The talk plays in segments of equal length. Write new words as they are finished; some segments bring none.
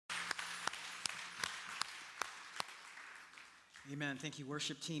Amen. Thank you,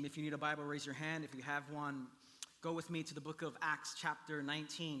 worship team. If you need a Bible, raise your hand. If you have one, go with me to the book of Acts, chapter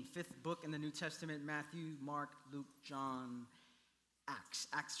 19, fifth book in the New Testament: Matthew, Mark, Luke, John, Acts.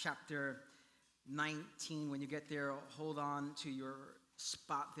 Acts chapter 19. When you get there, hold on to your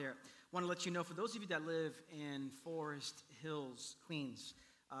spot there. I want to let you know, for those of you that live in Forest Hills, Queens,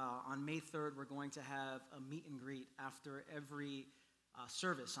 on May 3rd, we're going to have a meet and greet after every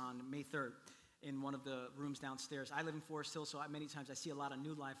service on May 3rd. In one of the rooms downstairs. I live in Forest Hill, so many times I see a lot of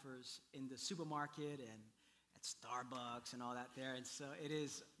new lifers in the supermarket and at Starbucks and all that there. And so it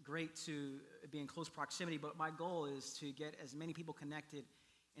is great to be in close proximity, but my goal is to get as many people connected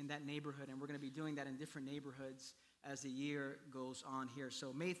in that neighborhood, and we're going to be doing that in different neighborhoods as the year goes on here.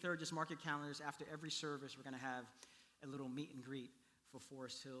 So May 3rd, just mark your calendars. After every service, we're going to have a little meet and greet for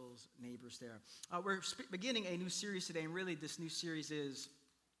Forest Hill's neighbors there. We're beginning a new series today, and really this new series is...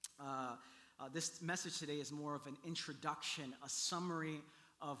 this message today is more of an introduction, a summary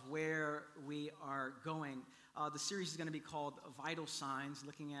of where we are going. The series is going to be called Vital Signs,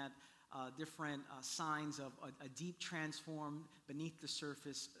 looking at different signs of a deep transformed, beneath the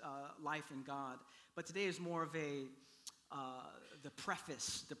surface life in God. But today is more of the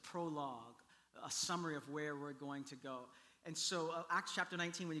preface, the prologue, a summary of where we're going to go. And so Acts chapter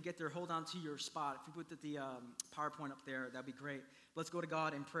 19, when you get there, hold on to your spot. If you put the PowerPoint up there, that'd be great. Let's go to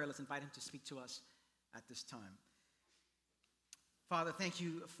God in prayer. Let's invite him to speak to us at this time. Father, thank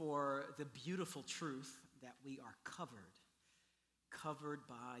you for the beautiful truth that we are covered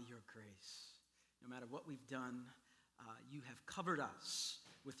by your grace. No matter what we've done, you have covered us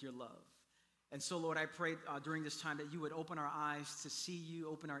with your love. And so, Lord, I pray during this time that you would open our eyes to see you,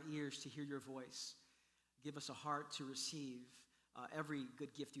 open our ears to hear your voice. Give us a heart to receive every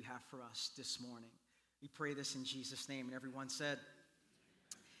good gift you have for us this morning. We pray this in Jesus' name. And everyone said,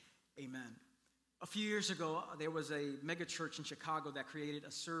 Amen. A few years ago, there was a mega church in Chicago that created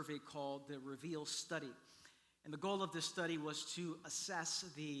a survey called the Reveal Study. And the goal of this study was to assess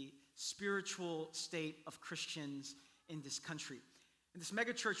the spiritual state of Christians in this country. And this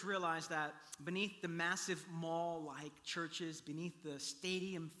megachurch realized that beneath the massive mall-like churches, beneath the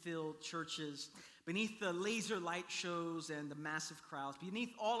stadium-filled churches, beneath the laser light shows and the massive crowds,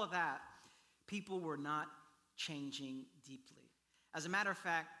 beneath all of that, people were not changing deeply. As a matter of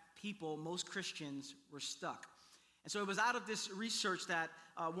fact, most Christians, were stuck. And so it was out of this research that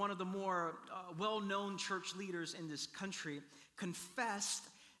one of the more well-known church leaders in this country confessed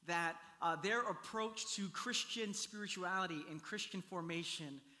that their approach to Christian spirituality and Christian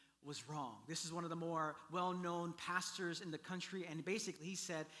formation was wrong. This is one of the more well-known pastors in the country, and basically he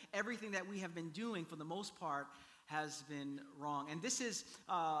said, everything that we have been doing for the most part has been wrong. And this is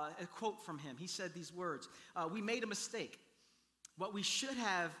a quote from him. He said these words, "We made a mistake. What we should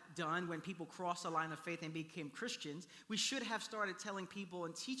have done when people crossed the line of faith and became Christians, we should have started telling people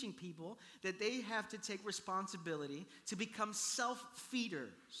and teaching people that they have to take responsibility to become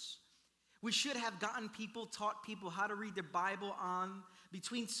self-feeders. We should have taught people how to read the Bible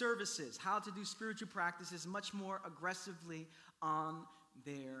between services, how to do spiritual practices much more aggressively on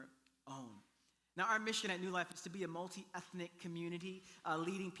their own." Now, our mission at New Life is to be a multi-ethnic community,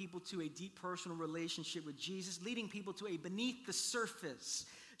 leading people to a deep personal relationship with Jesus, leading people to a beneath-the-surface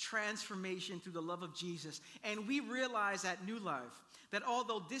transformation through the love of Jesus. And we realize at New Life that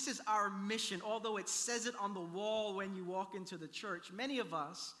although this is our mission, although it says it on the wall when you walk into the church, many of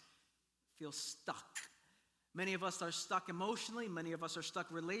us feel stuck. Many of us are stuck emotionally. Many of us are stuck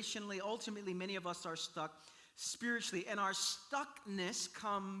relationally. Ultimately, many of us are stuck spiritually. And our stuckness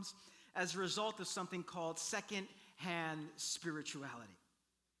comes as a result of something called secondhand spirituality.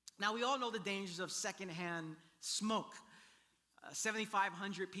 Now, we all know the dangers of secondhand smoke.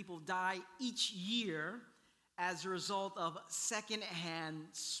 7,500 people die each year as a result of secondhand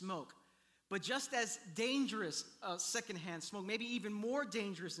smoke. But just as dangerous secondhand smoke, maybe even more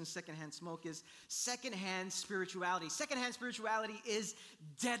dangerous than secondhand smoke, is secondhand spirituality. Secondhand spirituality is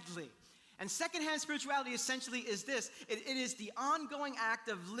deadly. And secondhand spirituality essentially is this. It is the ongoing act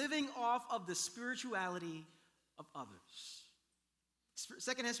of living off of the spirituality of others.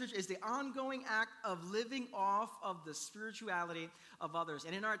 Secondhand spirituality is the ongoing act of living off of the spirituality of others.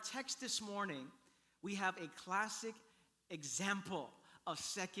 And in our text this morning, we have a classic example of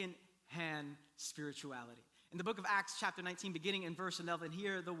secondhand spirituality. In the book of Acts, chapter 19, beginning in verse 11,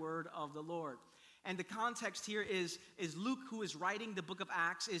 hear the word of the Lord. And the context here is Luke, who is writing the book of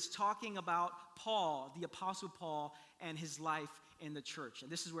Acts, is talking about Paul, the Apostle Paul, and his life in the church.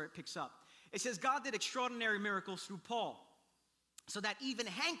 And this is where it picks up. It says, God did extraordinary miracles through Paul, so that even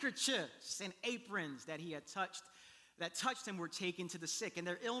handkerchiefs and aprons that he had touched him were taken to the sick, and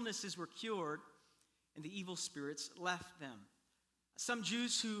their illnesses were cured, and the evil spirits left them. Some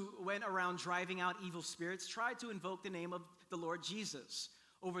Jews who went around driving out evil spirits tried to invoke the name of the Lord Jesus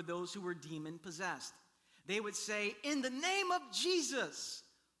over those who were demon-possessed. They would say, "In the name of Jesus,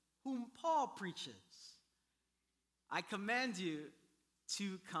 whom Paul preaches, I command you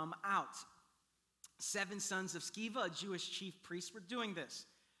to come out." 7 sons of Sceva, a Jewish chief priest, were doing this.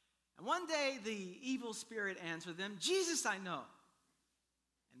 And one day the evil spirit answered them, "Jesus I know,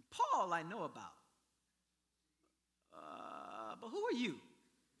 and Paul I know about. But who are you?"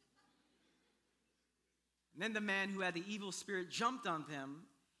 And then the man who had the evil spirit jumped on them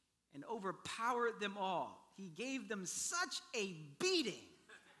and overpowered them all. He gave them such a beating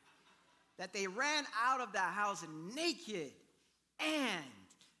that they ran out of the house naked and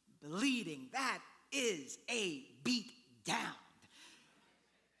bleeding. That is a beat down.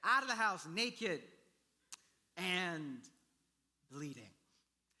 Out of the house naked and bleeding.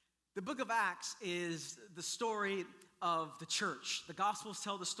 The book of Acts is the story of the church. The Gospels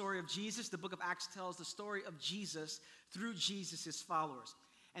tell the story of Jesus. The book of Acts tells the story of Jesus through Jesus' followers.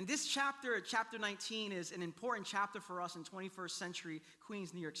 And this chapter, chapter 19, is an important chapter for us in 21st century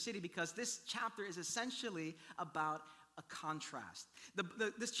Queens, New York City, because this chapter is essentially about a contrast.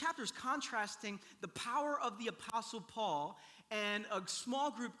 This chapter is contrasting the power of the Apostle Paul and a small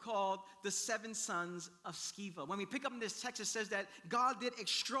group called the 7 sons of Sceva. When we pick up in this text, it says that God did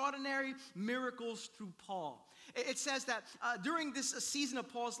extraordinary miracles through Paul. It says that during this season of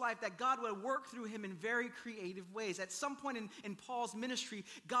Paul's life, that God would work through him in very creative ways. At some point in Paul's ministry,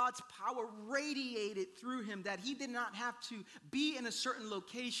 God's power radiated through him, that he did not have to be in a certain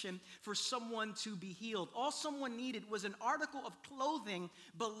location for someone to be healed. All someone needed was an article of clothing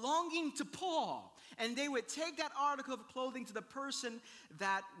belonging to Paul, and they would take that article of clothing to the person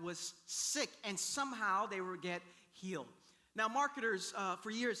that was sick, and somehow they would get healed. Now, marketers for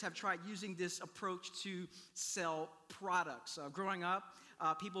years have tried using this approach to sell products. Growing up,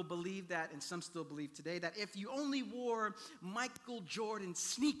 people believed that, and some still believe today, that if you only wore Michael Jordan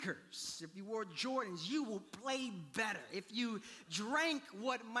sneakers, if you wore Jordans, you will play better. If you drank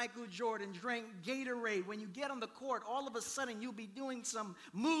what Michael Jordan drank, Gatorade, when you get on the court, all of a sudden you'll be doing some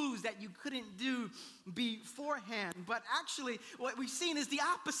moves that you couldn't do beforehand. But actually, what we've seen is the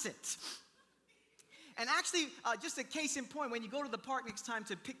opposite. And actually, just a case in point, when you go to the park next time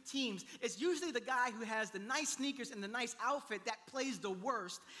to pick teams, it's usually the guy who has the nice sneakers and the nice outfit that plays the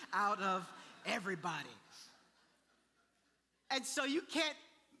worst out of everybody. And so you can't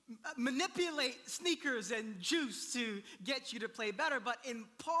manipulate sneakers and juice to get you to play better. But in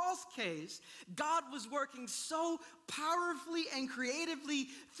Paul's case, God was working so powerfully and creatively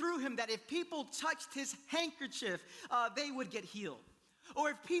through him that if people touched his handkerchief, they would get healed. Or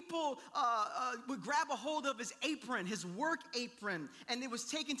if people would grab a hold of his apron, his work apron, and it was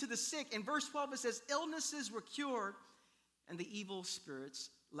taken to the sick. In verse 12, it says, illnesses were cured and the evil spirits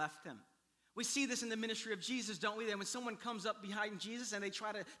left him. We see this in the ministry of Jesus, don't we? That when someone comes up behind Jesus and they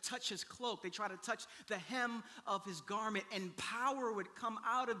try to touch his cloak, they try to touch the hem of his garment, and power would come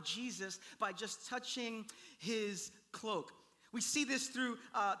out of Jesus by just touching his cloak. We see this through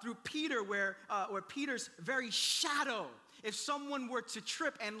Peter, where Peter's very shadow, if someone were to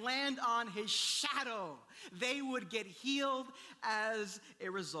trip and land on his shadow, they would get healed as a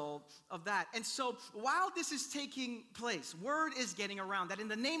result of that. And so while this is taking place, word is getting around that in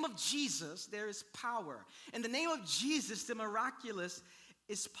the name of Jesus, there is power. In the name of Jesus, the miraculous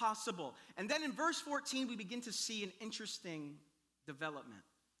is possible. And then in verse 14, we begin to see an interesting development.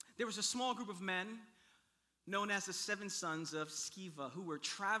 There was a small group of men known as the 7 sons of Sceva who were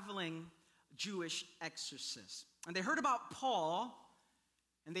traveling Jewish exorcists. And they heard about Paul,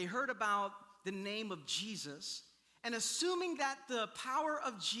 and they heard about the name of Jesus, and assuming that the power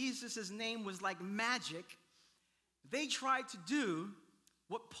of Jesus' name was like magic, they tried to do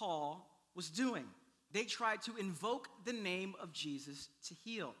what Paul was doing. They tried to invoke the name of Jesus to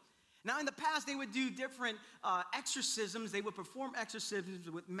heal. Now, in the past, they would do different exorcisms. They would perform exorcisms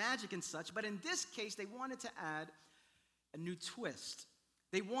with magic and such, but in this case, they wanted to add a new twist.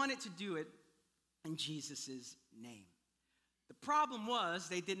 They wanted to do it in Jesus' name. The problem was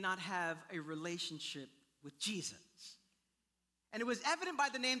they did not have a relationship with Jesus. And it was evident by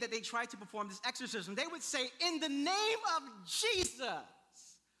the name that they tried to perform this exorcism. They would say, in the name of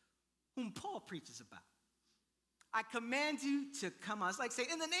Jesus, whom Paul preaches about, I command you to come out. It's like saying,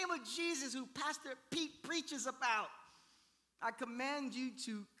 in the name of Jesus, who Pastor Pete preaches about, I command you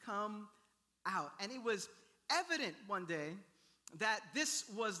to come out. And it was evident one day that this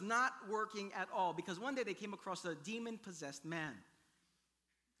was not working at all, because one day they came across a demon-possessed man.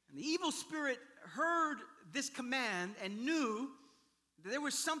 And the evil spirit heard this command and knew that there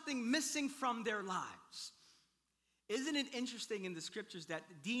was something missing from their lives. Isn't it interesting in the scriptures that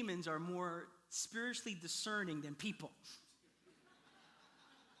the demons are more spiritually discerning than people?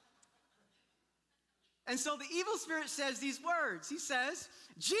 And so the evil spirit says these words. He says,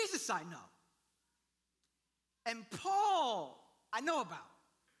 Jesus I know. And Paul I know about.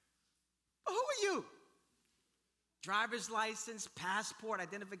 But who are you? Driver's license, passport,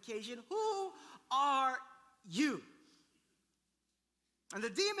 identification. Who are you? And the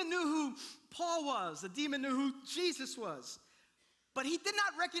demon knew who Paul was. The demon knew who Jesus was. But he did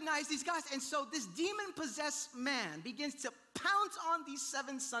not recognize these guys. And so this demon-possessed man begins to pounce on these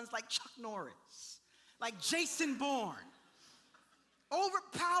 7 sons like Chuck Norris, like Jason Bourne,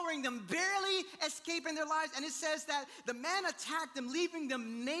 overpowering them, barely escaping their lives. And it says that the man attacked them, leaving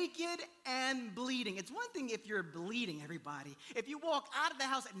them naked and bleeding. It's one thing if you're bleeding, everybody. If you walk out of the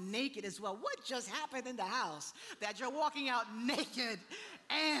house naked as well, what just happened in the house that you're walking out naked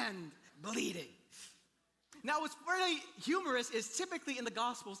and bleeding? Now, what's really humorous is typically in the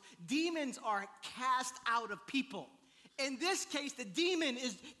Gospels, demons are cast out of people. In this case, the demon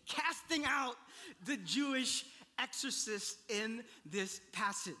is casting out the Jewish exorcist in this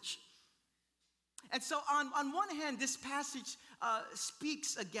passage. And so on one hand, this passage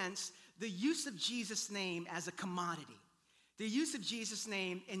speaks against the use of Jesus' name as a commodity. The use of Jesus'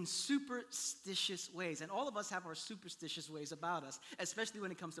 name in superstitious ways. And all of us have our superstitious ways about us, especially when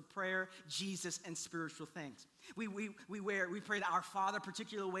it comes to prayer, Jesus, and spiritual things. We pray to our Father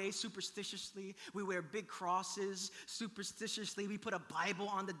particular ways, superstitiously. We wear big crosses, superstitiously. We put a Bible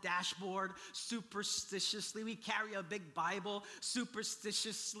on the dashboard, superstitiously. We carry a big Bible,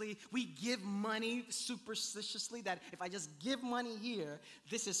 superstitiously. We give money, superstitiously, that if I just give money here,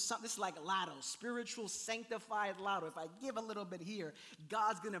 this is like lotto, spiritual sanctified lotto. If I give a little bit here,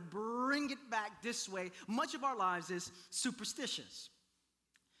 God's going to bring it back this way. Much of our lives is superstitious.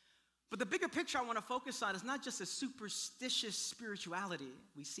 But the bigger picture I want to focus on is not just a superstitious spirituality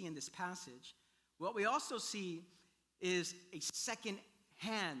we see in this passage. What we also see is a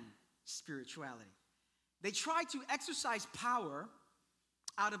second-hand spirituality. They try to exercise power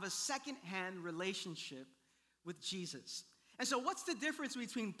out of a second-hand relationship with Jesus. And so what's the difference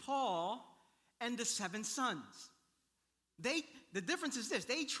between Paul and the 7 sons? The difference is this.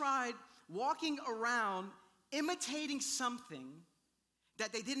 They tried walking around imitating something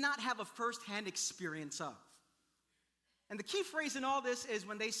that they did not have a firsthand experience of. And the key phrase in all this is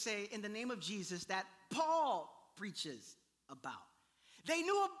when they say, in the name of Jesus, that Paul preaches about. They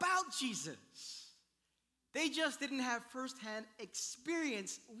knew about Jesus. They just didn't have firsthand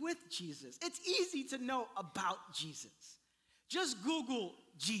experience with Jesus. It's easy to know about Jesus. Just Google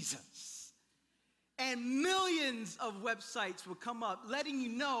Jesus. And millions of websites will come up letting you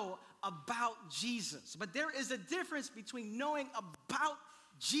know about Jesus. But there is a difference between knowing about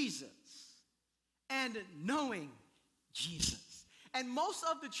Jesus and knowing Jesus. And most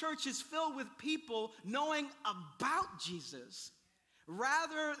of the church is filled with people knowing about Jesus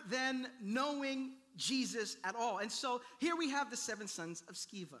rather than knowing Jesus at all. And so here we have the 7 sons of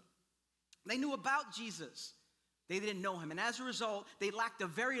Sceva. They knew about Jesus. They didn't know him. And as a result, they lacked the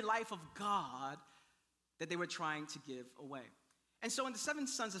very life of God that they were trying to give away. And so in the 7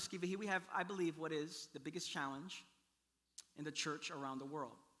 sons of Sceva, here we have, I believe, what is the biggest challenge in the church around the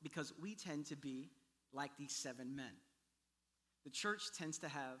world, because we tend to be like these 7 men. The church tends to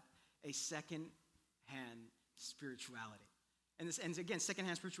have a second-hand spirituality. And again,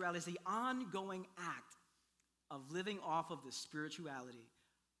 second-hand spirituality is the ongoing act of living off of the spirituality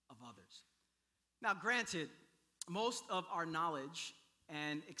of others. Now, granted, most of our knowledge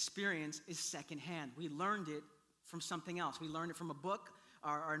and experience is secondhand. We learned it from something else. We learned it from a book.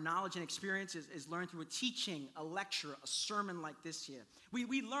 Our knowledge and experience is learned through a teaching, a lecture, a sermon like this here.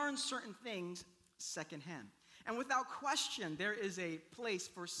 We learn certain things secondhand. And without question, there is a place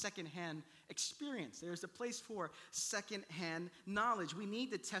for secondhand experience. There's a place for secondhand knowledge. We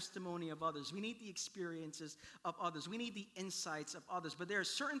need the testimony of others. We need the experiences of others. We need the insights of others. But there are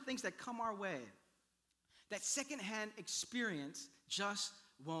certain things that come our way that secondhand experience just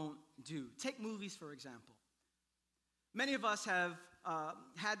won't do. Take movies, for example. Many of us have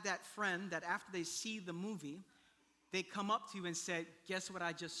had that friend that after they see the movie, they come up to you and say, guess what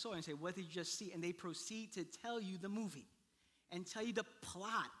I just saw? And say, what did you just see? And they proceed to tell you the movie and tell you the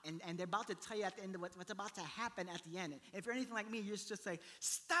plot. And they're about to tell you at the end what's about to happen at the end. And if you're anything like me, you just say,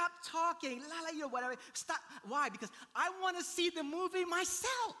 stop talking, whatever. Stop. Why? Because I want to see the movie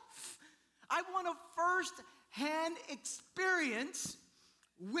myself. I want a first-hand experience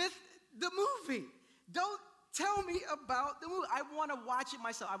with the movie. Don't tell me about the movie. I want to watch it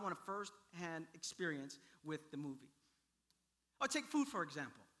myself. I want a first-hand experience with the movie. Or take food, for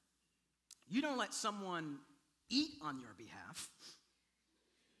example. You don't let someone eat on your behalf.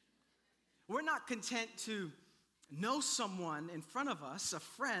 We're not content to know someone in front of us, a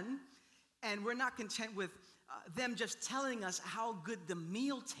friend, and we're not content with them just telling us how good the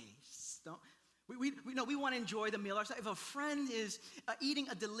meal tastes. We want to enjoy the meal ourselves. If a friend is eating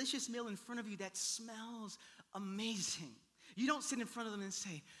a delicious meal in front of you that smells amazing, you don't sit in front of them and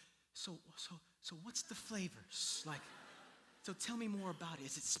say, so what's the flavors? Like, so tell me more about it.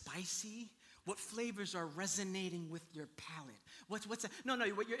 Is it spicy? What flavors are resonating with your palate? What's that? No,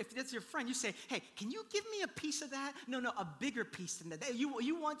 if that's your friend, you say, hey, can you give me a piece of that? No, a bigger piece than that.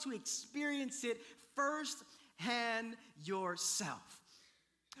 You want to experience it firsthand yourself.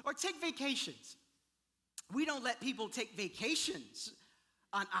 Or take vacations. We don't let people take vacations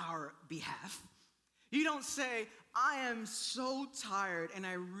on our behalf. You don't say, I am so tired and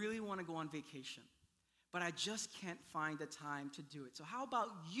I really want to go on vacation, but I just can't find the time to do it. So how about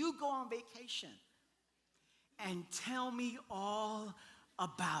you go on vacation and tell me all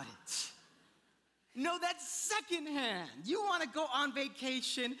about it? No, that's secondhand. You want to go on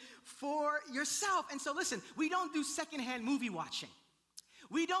vacation for yourself. And so listen, we don't do secondhand movie watching.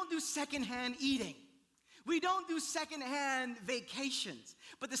 We don't do secondhand eating. We don't do secondhand vacations.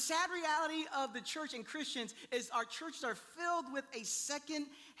 But the sad reality of the church and Christians is our churches are filled with a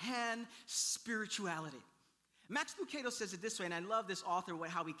secondhand spirituality. Max Lucado says it this way, and I love this author,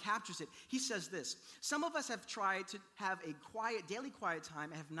 how he captures it. He says this: some of us have tried to have a daily quiet time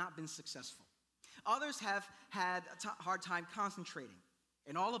and have not been successful. Others have had a hard time concentrating,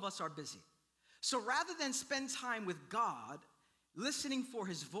 and all of us are busy. So rather than spend time with God, listening for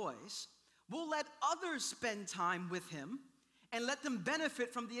his voice, we'll let others spend time with him and let them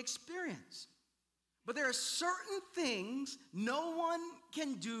benefit from the experience. But there are certain things no one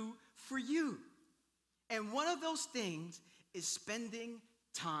can do for you. And one of those things is spending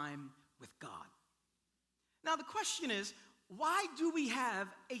time with God. Now the question is, why do we have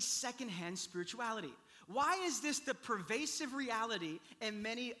a secondhand spirituality? Why is this the pervasive reality in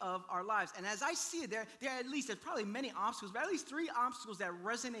many of our lives? And as I see it, there's probably many obstacles, but at least 3 obstacles that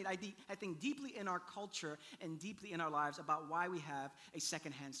resonate, I think, deeply in our culture and deeply in our lives about why we have a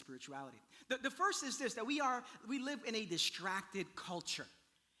secondhand spirituality. The first is this, that we live in a distracted culture.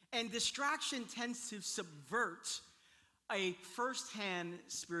 And distraction tends to subvert a firsthand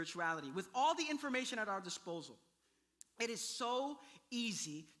spirituality. With all the information at our disposal, it is so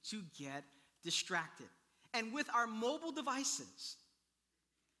easy to get distracted. And with our mobile devices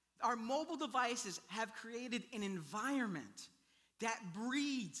have created an environment that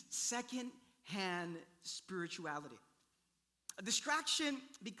breeds second-hand spirituality. A distraction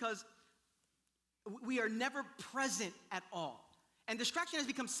because we are never present at all. And distraction has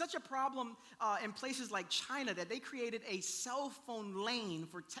become such a problem in places like China that they created a cell phone lane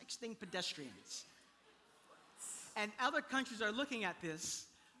for texting pedestrians. And other countries are looking at this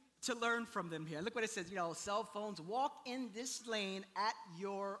to learn from them here. Look what it says, cell phones, walk in this lane at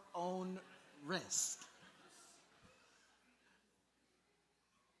your own risk.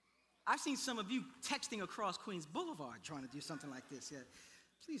 I've seen some of you texting across Queens Boulevard trying to do something like this. Yeah,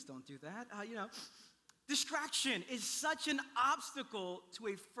 please don't do that. Distraction is such an obstacle to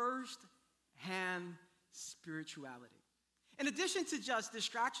a first-hand spirituality. In addition to just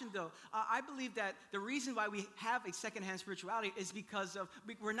distraction, though, I believe that the reason why we have a secondhand spirituality is because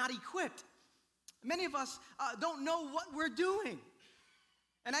we're not equipped. Many of us don't know what we're doing.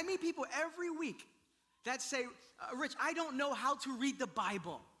 And I meet people every week that say, Rich, I don't know how to read the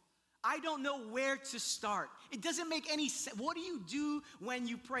Bible. I don't know where to start. It doesn't make any sense. What do you do when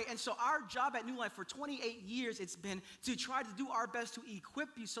you pray? And so our job at New Life for 28 years, it's been to try to do our best to equip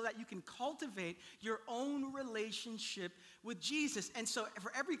you so that you can cultivate your own relationship with Jesus. And so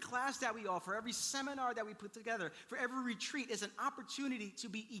for every class that we offer, every seminar that we put together, for every retreat is an opportunity to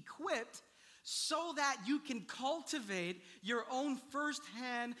be equipped so that you can cultivate your own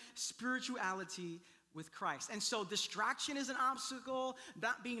firsthand spirituality with Christ. And so distraction is an obstacle,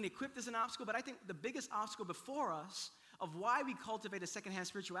 not being equipped is an obstacle, but I think the biggest obstacle before us of why we cultivate a secondhand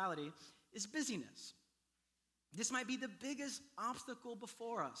spirituality is busyness. This might be the biggest obstacle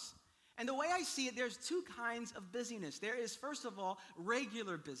before us. And the way I see it, there's 2 kinds of busyness. There is, first of all,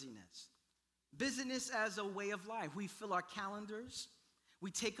 regular busyness. Busyness as a way of life. We fill our calendars. We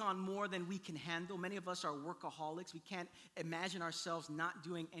take on more than we can handle. Many of us are workaholics. We can't imagine ourselves not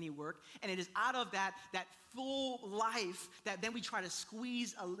doing any work. And it is out of that full life that then we try to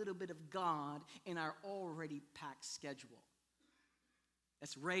squeeze a little bit of God in our already packed schedule.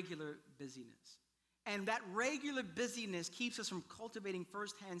 That's regular busyness. And that regular busyness keeps us from cultivating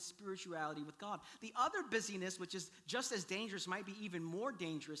firsthand spirituality with God. The other busyness, which is just as dangerous, might be even more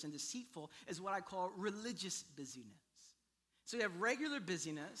dangerous and deceitful, is what I call religious busyness. So you have regular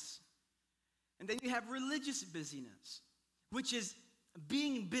busyness, and then you have religious busyness, which is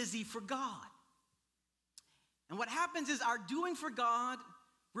being busy for God. And what happens is our doing for God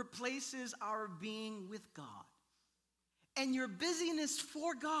replaces our being with God. And your busyness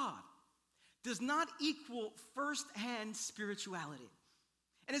for God does not equal firsthand spirituality.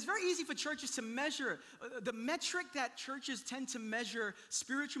 And it's very easy for churches to measure. The metric that churches tend to measure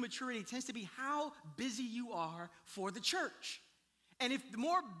spiritual maturity tends to be how busy you are for the church. And if the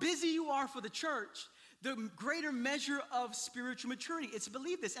more busy you are for the church, the greater measure of spiritual maturity. It's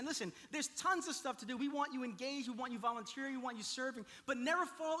believe this. And listen, there's tons of stuff to do. We want you engaged. We want you volunteering. We want you serving. But never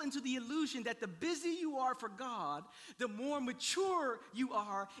fall into the illusion that the busier you are for God, the more mature you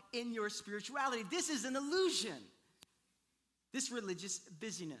are in your spirituality. This is an illusion, this religious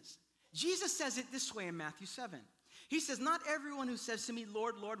busyness. Jesus says it this way in Matthew 7. He says, not everyone who says to me,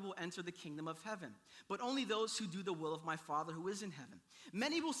 Lord, Lord, will enter the kingdom of heaven, but only those who do the will of my Father who is in heaven.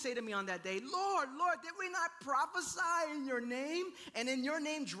 Many will say to me on that day, Lord, Lord, did we not prophesy in your name, and in your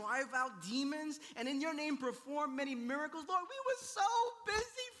name drive out demons, and in your name perform many miracles? Lord, we were so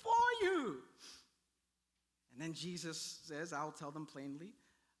busy for you. And then Jesus says, I'll tell them plainly,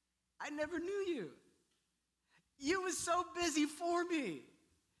 I never knew you. You were so busy for me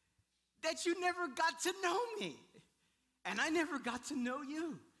that you never got to know me. And I never got to know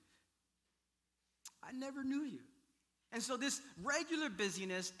you. I never knew you. And so this regular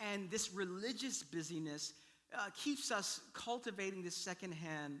busyness and this religious busyness keeps us cultivating this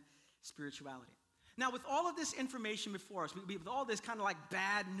secondhand spirituality. Now, with all of this information before us, with all this kind of like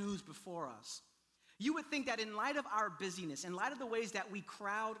bad news before us, you would think that in light of our busyness, in light of the ways that we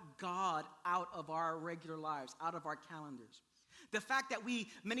crowd God out of our regular lives, out of our calendars, the fact that we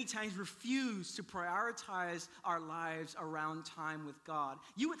many times refuse to prioritize our lives around time with God,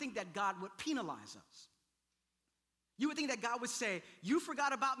 you would think that God would penalize us. You would think that God would say, you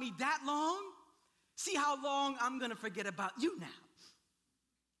forgot about me that long? See how long I'm going to forget about you now.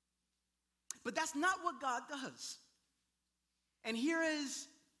 But that's not what God does. And here is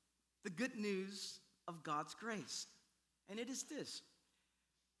the good news of God's grace. And it is this,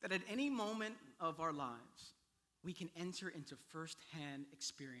 that at any moment of our lives, we can enter into firsthand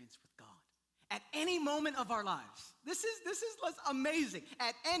experience with God. At any moment of our lives. This is amazing.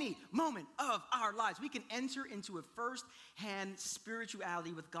 At any moment of our lives, we can enter into a firsthand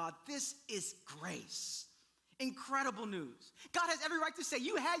spirituality with God. This is grace. Incredible news. God has every right to say,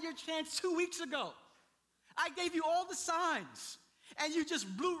 you had your chance 2 weeks ago. I gave you all the signs, and you just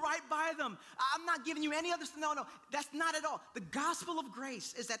blew right by them. I'm not giving you any other. No, that's not at all. The gospel of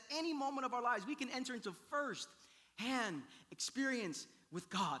grace is at any moment of our lives, we can enter into firsthand experience with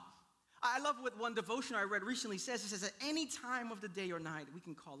God. I love what one devotion I read recently says. It says, at any time of the day or night, we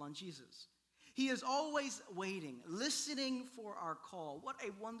can call on Jesus. He is always waiting, listening for our call. What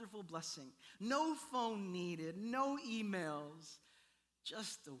a wonderful blessing. No phone needed, no emails,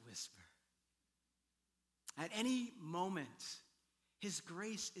 just a whisper. At any moment, his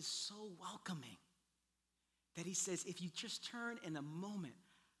grace is so welcoming that he says, if you just turn in a moment,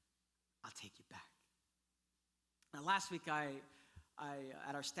 I'll take you back. Now, last week,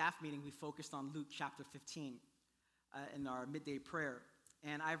 at our staff meeting, we focused on Luke chapter 15 in our midday prayer.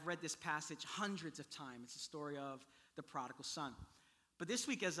 And I've read this passage hundreds of times. It's the story of the prodigal son. But this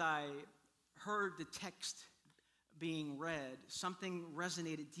week, as I heard the text being read, something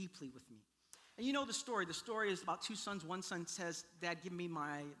resonated deeply with me. And you know the story. The story is about two sons. One son says, Dad, give me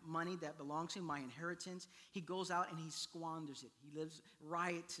my money that belongs to me, my inheritance. He goes out and he squanders it. He lives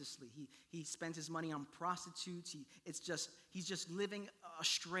riotously. He spends his money on prostitutes. He's just living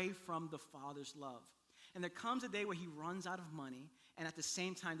astray from the father's love. And there comes a day where he runs out of money, and at the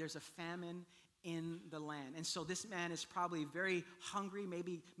same time, there's a famine in the land. And so this man is probably very hungry,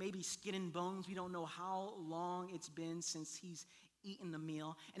 maybe skin and bones. We don't know how long it's been since he's eaten the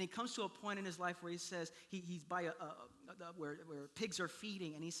meal. And he comes to a point in his life where he says, he's by where pigs are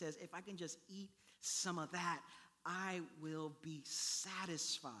feeding, and he says, if I can just eat some of that, I will be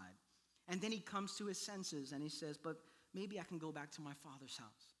satisfied. And then he comes to his senses, and he says, but maybe I can go back to my father's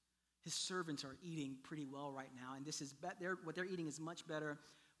house. His servants are eating pretty well right now, and this is what they're eating is much better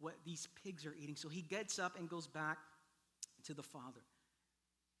what these pigs are eating. So he gets up and goes back to the father.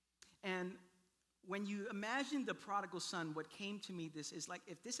 And when you imagine the prodigal son, what came to me this is like,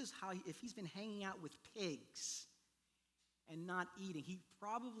 if he's been hanging out with pigs and not eating, he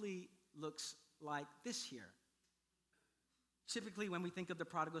probably looks like this here. Typically, when we think of the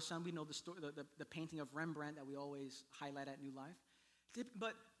prodigal son, we know the story, the painting of Rembrandt that we always highlight at New Life.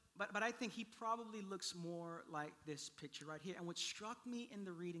 But I think he probably looks more like this picture right here. And what struck me in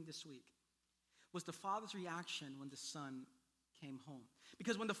the reading this week was the father's reaction when the son came home.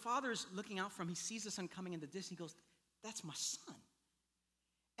 Because when the father is looking out from him, he sees the son coming in the distance. He goes, that's my son.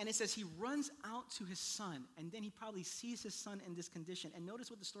 And it says he runs out to his son, and then he probably sees his son in this condition. And notice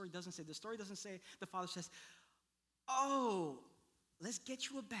what the story doesn't say. The story doesn't say, the father says, oh, let's get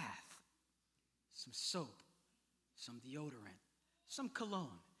you a bath, some soap, some deodorant, some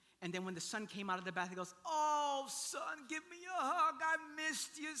cologne. And then when the son came out of the bath, he goes, oh, son, give me a hug. I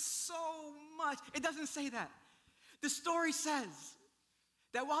missed you so much. It doesn't say that. The story says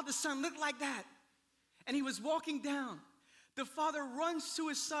that while the son looked like that, and he was walking down, the father runs to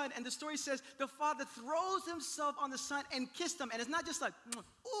his son, and the story says the father throws himself on the son and kissed him. And it's not just like,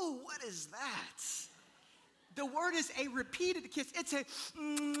 ooh, what is that? The word is a repeated kiss. It's a,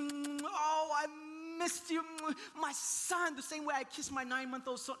 oh, I missed you, my son, the same way I kissed my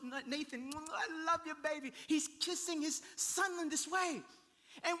 9-month-old son, Nathan. I love you, baby. He's kissing his son in this way.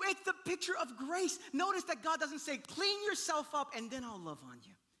 And it's the picture of grace. Notice that God doesn't say, clean yourself up and then I'll love on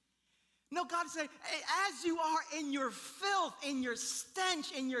you. No, God said, as you are in your filth, in your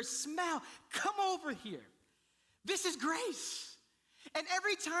stench, in your smell, come over here. This is grace. And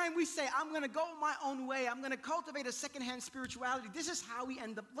every time we say, I'm going to go my own way, I'm going to cultivate a secondhand spirituality, this is how we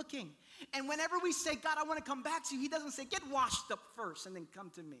end up looking. And whenever we say, God, I want to come back to you, he doesn't say, get washed up first and then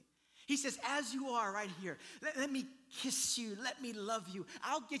come to me. He says, as you are right here, let me kiss you, let me love you.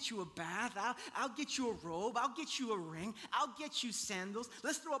 I'll get you a bath, I'll get you a robe, I'll get you a ring, I'll get you sandals.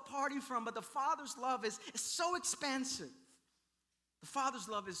 Let's throw a party for him. But the Father's love is so expansive. The Father's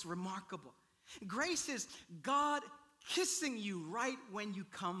love is remarkable. Grace is God kissing you right when you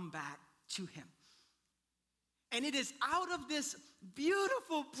come back to him. And it is out of this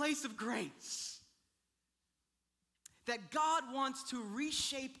beautiful place of grace that God wants to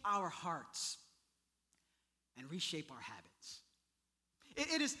reshape our hearts and reshape our habits.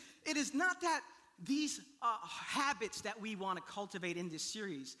 It is not that these habits that we want to cultivate in this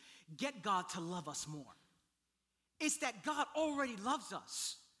series get God to love us more. It's that God already loves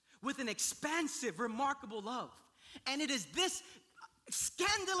us with an expansive, remarkable love. And it is this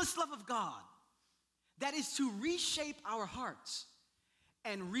scandalous love of God that is to reshape our hearts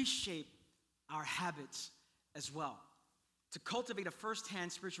and reshape our habits as well. To cultivate a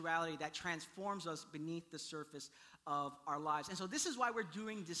first-hand spirituality that transforms us beneath the surface of our lives. And so this is why we're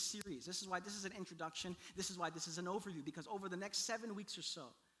doing this series. This is why this is an introduction. This is why this is an overview. Because over the next 7 weeks or so,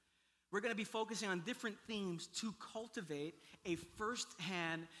 we're going to be focusing on different themes to cultivate a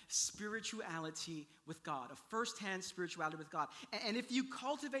first-hand spirituality with God, a first-hand spirituality with God. And if you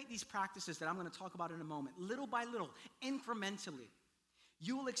cultivate these practices that I'm going to talk about in a moment, little by little, incrementally,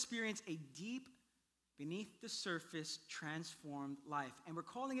 you will experience a deep, beneath the surface, transformed life. And we're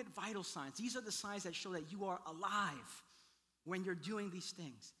calling it vital signs. These are the signs that show that you are alive when you're doing these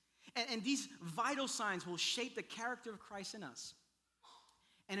things. And these vital signs will shape the character of Christ in us.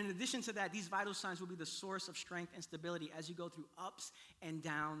 And in addition to that, these vital signs will be the source of strength and stability as you go through ups and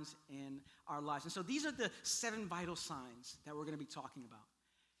downs in our lives. And so these are the 7 vital signs that we're going to be talking about.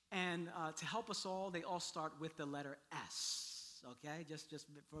 And to help us all, they all start with the letter S, okay? Just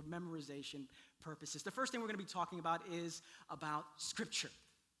for memorization purposes. The first thing we're going to be talking about is about Scripture.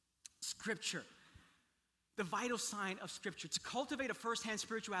 Scripture. The vital sign of Scripture. To cultivate a first-hand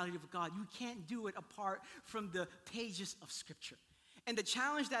spirituality of God, you can't do it apart from the pages of Scripture. And the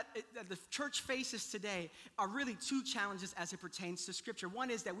challenge that the church faces today are really 2 challenges as it pertains to Scripture.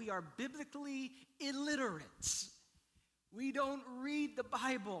 One is that we are biblically illiterate. We don't read the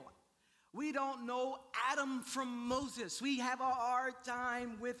Bible. We don't know Adam from Moses. We have a hard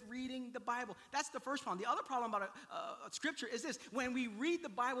time with reading the Bible. That's the first problem. The other problem about Scripture is this. When we read the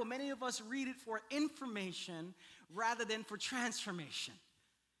Bible, many of us read it for information rather than for transformation.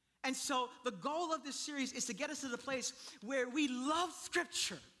 And so the goal of this series is to get us to the place where we love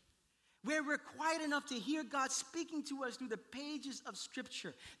Scripture, where we're quiet enough to hear God speaking to us through the pages of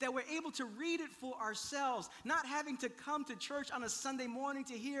Scripture, that we're able to read it for ourselves, not having to come to church on a Sunday morning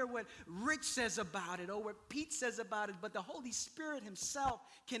to hear what Rich says about it or what Pete says about it, but the Holy Spirit himself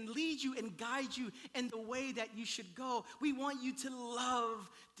can lead you and guide you in the way that you should go. We want you to love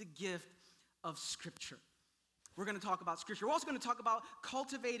the gift of Scripture. We're going to talk about Scripture. We're also going to talk about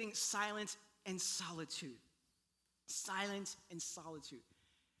cultivating silence and solitude. Silence and solitude.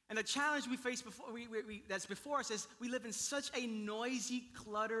 And the challenge we face that's before us is we live in such a noisy,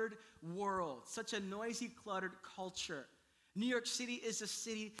 cluttered world, such a noisy, cluttered culture, New York City is a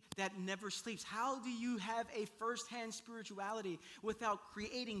city that never sleeps. How do you have a firsthand spirituality without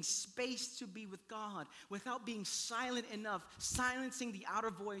creating space to be with God, without being silent enough, silencing the outer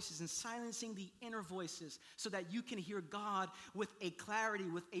voices and silencing the inner voices so that you can hear God with a clarity,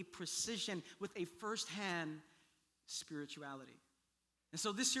 with a precision, with a firsthand spirituality? And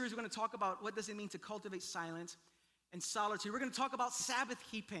so this series, we're going to talk about what does it mean to cultivate silence and solitude. We're going to talk about Sabbath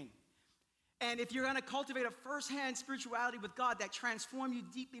keeping. And if you're going to cultivate a firsthand spirituality with God that transforms you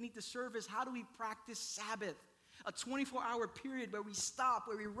deep beneath the surface, how do we practice Sabbath? A 24-hour period where we stop,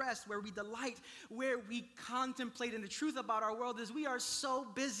 where we rest, where we delight, where we contemplate. And the truth about our world is we are so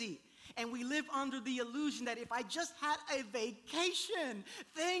busy. And we live under the illusion that if I just had a vacation,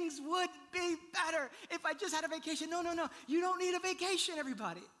 things would be better. If I just had a vacation. No. You don't need a vacation,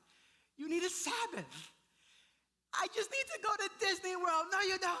 everybody. You need a Sabbath. I just need to go to Disney World. No,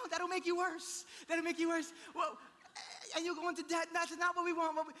 you don't. That'll make you worse. That'll make you worse. Well, and you're going to debt. That's not what we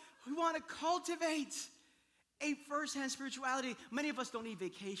want. We want to cultivate a firsthand spirituality. Many of us don't need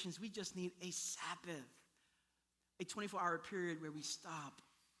vacations. We just need a Sabbath, a 24-hour period where we stop,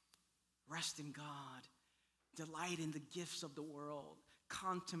 rest in God, delight in the gifts of the world,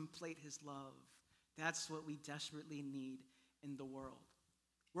 contemplate his love. That's what we desperately need in the world.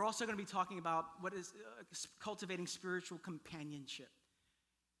 We're also going to be talking about what is cultivating spiritual companionship.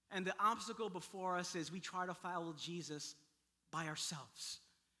 And the obstacle before us is we try to follow Jesus by ourselves.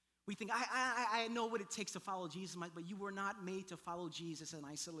 We think, I know what it takes to follow Jesus, but you were not made to follow Jesus in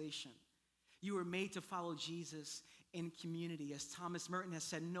isolation. You were made to follow Jesus in community. As Thomas Merton has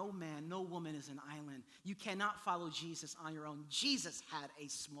said, no man, no woman is an island. You cannot follow Jesus on your own. Jesus had a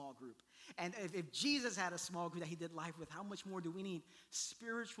small group. And if Jesus had a small group that he did life with, how much more do we need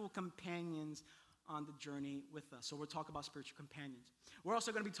spiritual companions on the journey with us? So we'll talk about spiritual companions. We're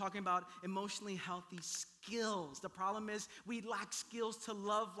also going to be talking about emotionally healthy skills. The problem is we lack skills to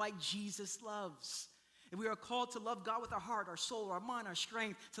love like Jesus loves. And we are called to love God with our heart, our soul, our mind, our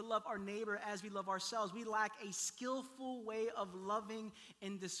strength, to love our neighbor as we love ourselves. We lack a skillful way of loving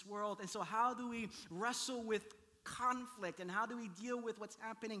in this world. And so how do we wrestle with conflict, and how do we deal with what's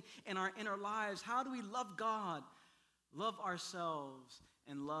happening in our inner lives? How do we love God, love ourselves,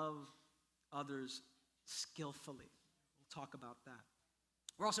 and love others skillfully? We'll talk about that.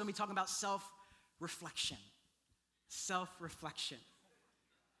 We're also going to be talking about self-reflection. Self-reflection.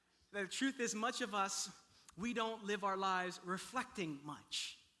 The truth is, much of us, we don't live our lives reflecting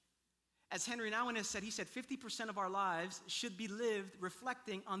much. As Henry Nouwen has said, he said 50% of our lives should be lived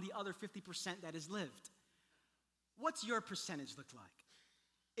reflecting on the other 50% that is lived. What's your percentage look like?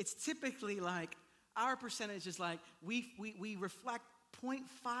 It's typically like, our percentage is like, we reflect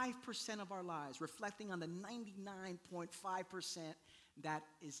 0.5% of our lives, reflecting on the 99.5% that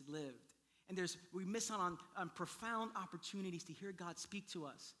is lived. And we miss out on profound opportunities to hear God speak to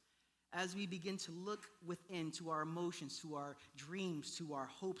us as we begin to look within to our emotions, to our dreams, to our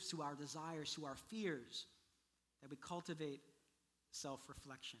hopes, to our desires, to our fears, that we cultivate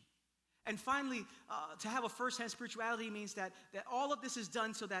self-reflection. And finally, to have a first-hand spirituality means that all of this is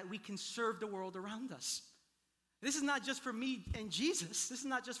done so that we can serve the world around us. This is not just for me and Jesus. This is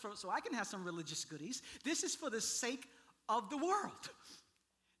not just so I can have some religious goodies. This is for the sake of the world.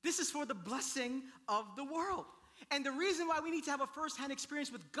 This is for the blessing of the world. And the reason why we need to have a first-hand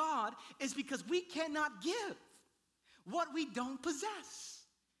experience with God is because we cannot give what we don't possess.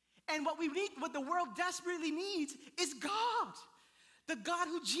 And what the world desperately needs is God. The God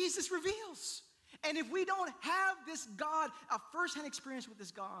who Jesus reveals. And if we don't have this God, a first-hand experience with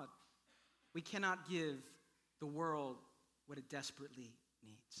this God, we cannot give the world what it desperately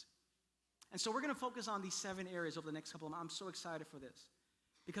needs. And so we're going to focus on these 7 areas over the next couple of months. I'm so excited for this.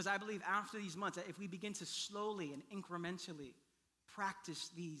 Because I believe after these months, if we begin to slowly and incrementally practice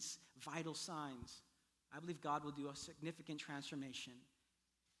these vital signs, I believe God will do a significant transformation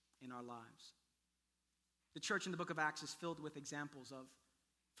in our lives. The church in the book of Acts is filled with examples of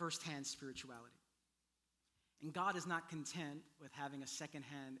firsthand spirituality. And God is not content with having a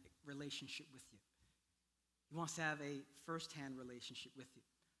secondhand relationship with you. He wants to have a firsthand relationship with you.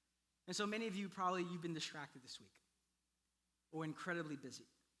 And so many of you, you've been distracted this week or incredibly busy.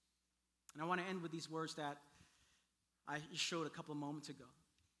 And I want to end with these words that I showed a couple of moments ago,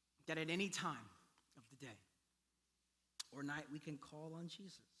 that at any time of the day or night, we can call on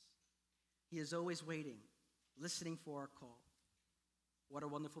Jesus. He is always waiting, listening for our call. What a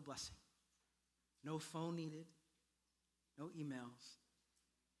wonderful blessing. No phone needed, no emails,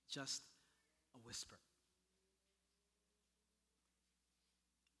 just a whisper.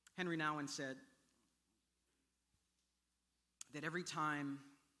 Henry Nouwen said that every time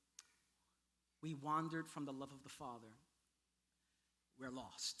we wandered from the love of the Father, we're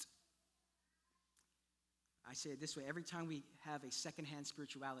lost. I say it this way, every time we have a secondhand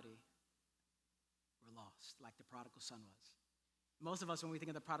spirituality, we're lost, like the prodigal son was. Most of us, when we think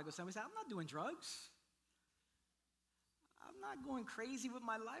of the prodigal son, we say, I'm not doing drugs. I'm not going crazy with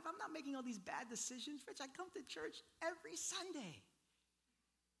my life. I'm not making all these bad decisions. Rich, I come to church every Sunday.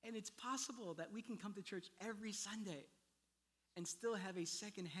 And it's possible that we can come to church every Sunday and still have a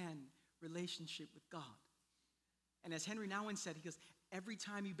secondhand relationship with God. And as Henry Nouwen said, he goes, every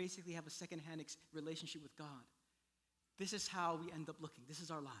time you basically have a secondhand relationship with God, this is how we end up looking. This is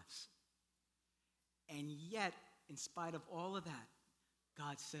our lives. And yet, in spite of all of that,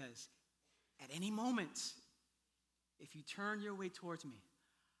 God says, at any moment, if you turn your way towards me,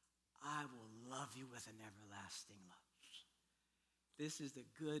 I will love you with an everlasting love. This is the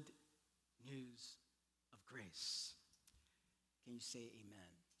good news of grace. Can you say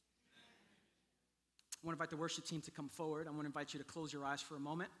amen? I want to invite the worship team to come forward. I want to invite you to close your eyes for a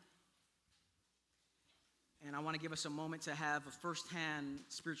moment. And I want to give us a moment to have a firsthand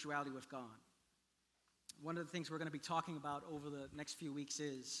spirituality with God. One of the things we're going to be talking about over the next few weeks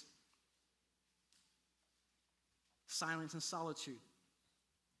is silence and solitude.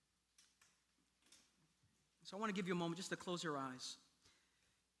 So I want to give you a moment just to close your eyes.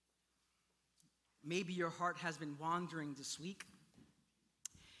 Maybe your heart has been wandering this week.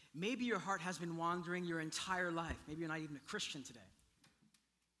 Maybe your heart has been wandering your entire life. Maybe you're not even a Christian today.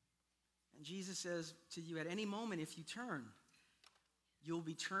 And Jesus says to you, at any moment, if you turn, you'll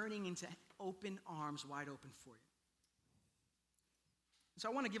be turning into open arms, wide open for you. So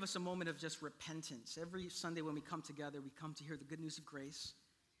I want to give us a moment of just repentance. Every Sunday when we come together, we come to hear the good news of grace.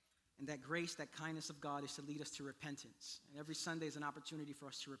 And that grace, that kindness of God is to lead us to repentance. And every Sunday is an opportunity for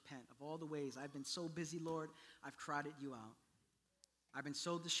us to repent of all the ways I've been so busy, Lord, I've crowded you out. I've been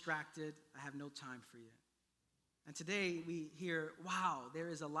so distracted, I have no time for you. And today we hear, wow, there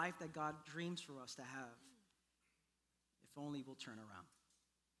is a life that God dreams for us to have, if only we'll turn around.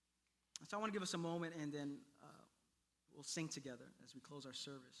 So I want to give us a moment, and then we'll sing together as we close our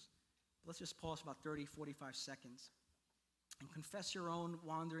service. Let's just pause for about 30, 45 seconds and confess your own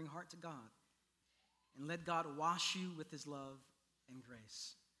wandering heart to God, and let God wash you with his love and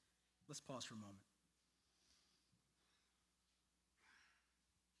grace. Let's pause for a moment.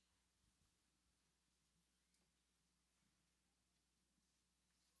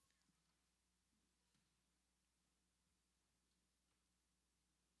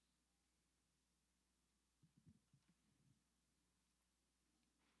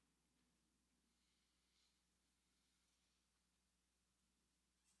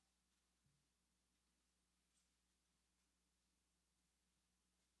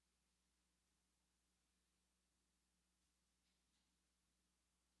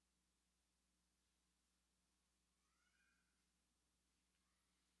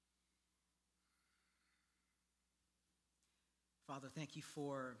 Father, thank you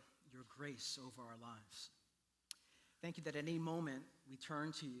for your grace over our lives. Thank you that at any moment we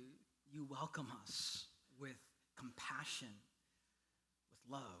turn to you, you welcome us with compassion,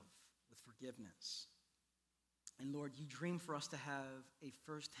 with love, with forgiveness. And Lord, you dream for us to have a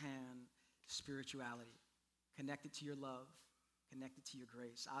firsthand spirituality connected to your love, connected to your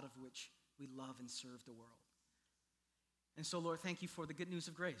grace, out of which we love and serve the world. And so, Lord, thank you for the good news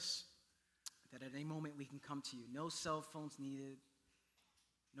of grace, that at any moment we can come to you. No cell phones needed,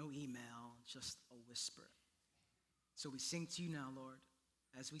 no email, just a whisper. So we sing to you now, Lord.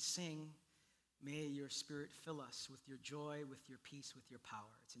 As we sing, may your Spirit fill us with your joy, with your peace, with your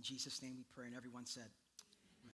power. It's in Jesus' name we pray, and everyone said,